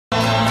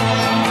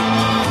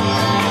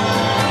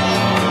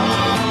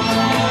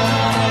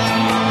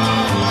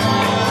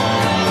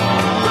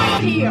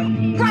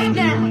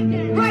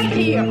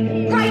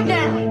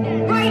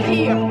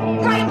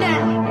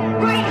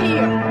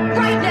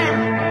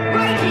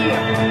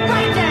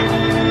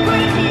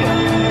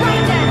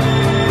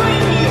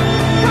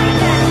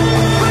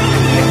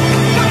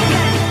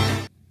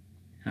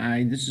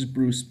is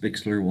Bruce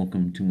Bixler.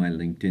 Welcome to my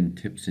LinkedIn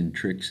tips and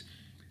tricks.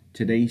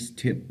 Today's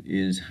tip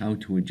is how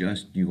to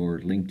adjust your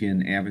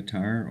LinkedIn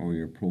avatar or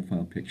your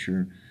profile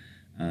picture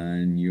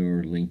on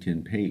your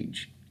LinkedIn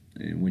page.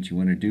 And what you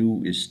want to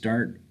do is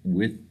start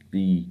with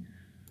the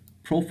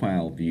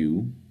profile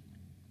view.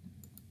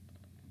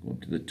 Go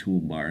up to the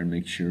toolbar and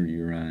make sure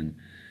you're on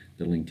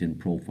the LinkedIn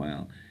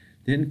profile.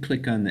 Then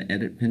click on the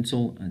edit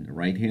pencil on the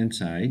right hand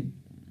side,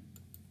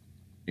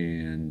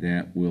 and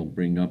that will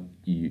bring up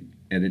the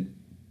edit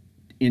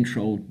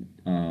intro,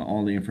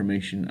 all the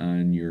information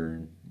on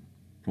your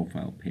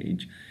profile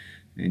page.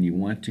 And you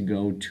want to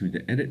go to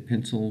the edit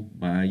pencil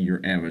by your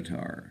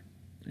avatar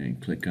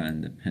and click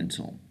on the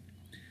pencil.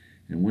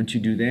 And once you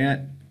do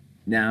that,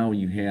 now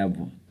you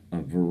have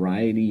a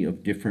variety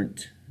of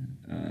different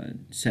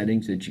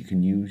settings that you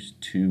can use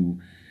to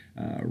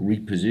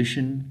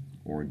reposition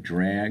or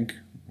drag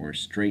or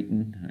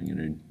straighten. I'm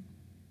going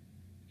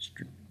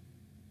to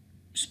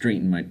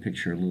straighten my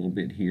picture a little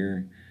bit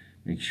here.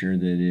 Make sure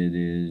that it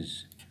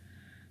is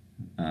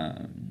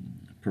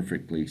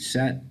perfectly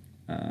set.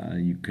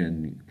 You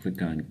can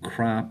click on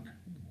crop,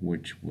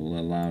 which will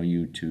allow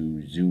you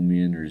to zoom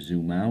in or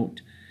zoom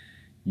out.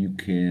 You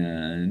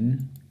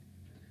can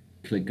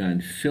click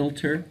on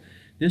filter.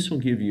 This will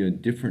give you a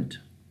different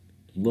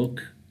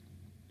look.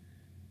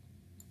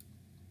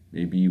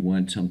 Maybe you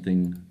want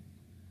something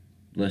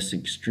less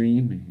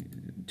extreme.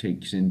 It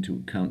takes into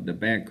account the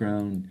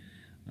background,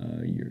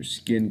 your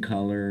skin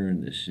color,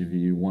 and this, if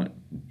you want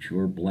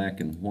pure black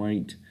and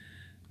white.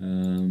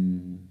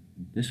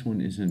 This one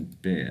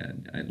isn't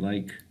bad. I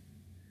like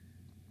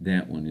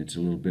that one. It's a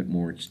little bit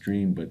more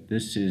extreme, but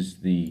this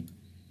is the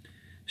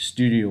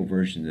studio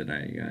version that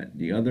I got.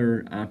 The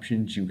other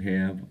options you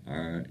have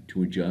are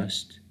to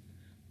adjust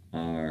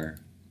are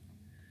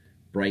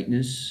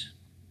brightness,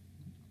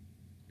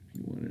 if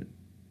you want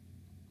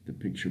the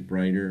picture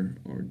brighter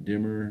or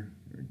dimmer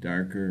or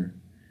darker.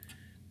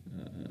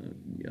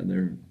 The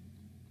other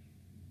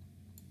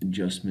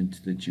adjustments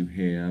that you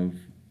have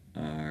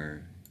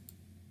are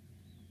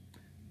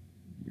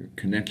your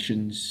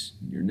connections,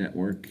 your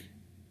network.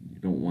 You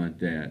don't want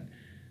that,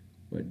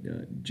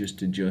 but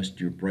just adjust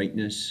your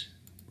brightness.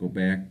 Go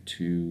back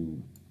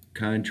to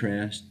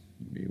contrast.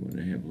 You may want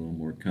to have a little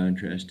more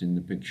contrast in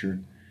the picture.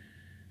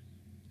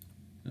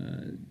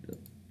 The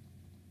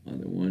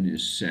other one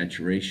is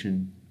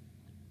saturation.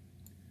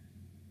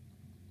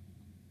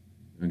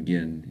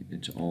 Again,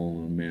 it's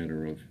all a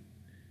matter of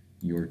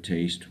your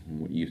taste and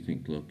what you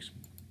think looks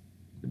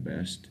the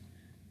best.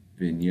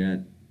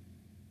 Vignette,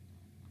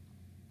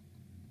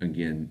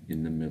 again,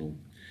 in the middle.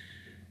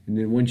 And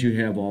then once you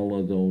have all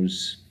of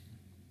those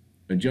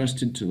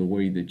adjusted to the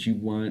way that you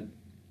want,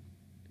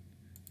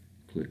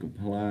 click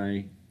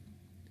apply,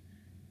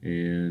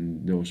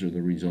 and those are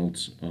the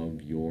results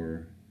of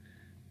your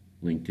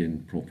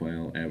LinkedIn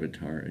profile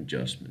avatar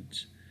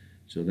adjustments.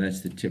 So that's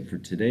the tip for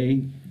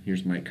today.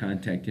 Here's my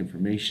contact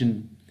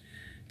information.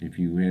 If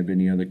you have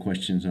any other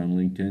questions on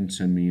LinkedIn,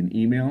 send me an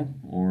email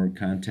or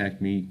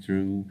contact me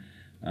through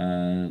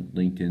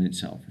LinkedIn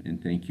itself.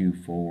 And thank you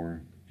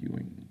for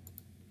viewing.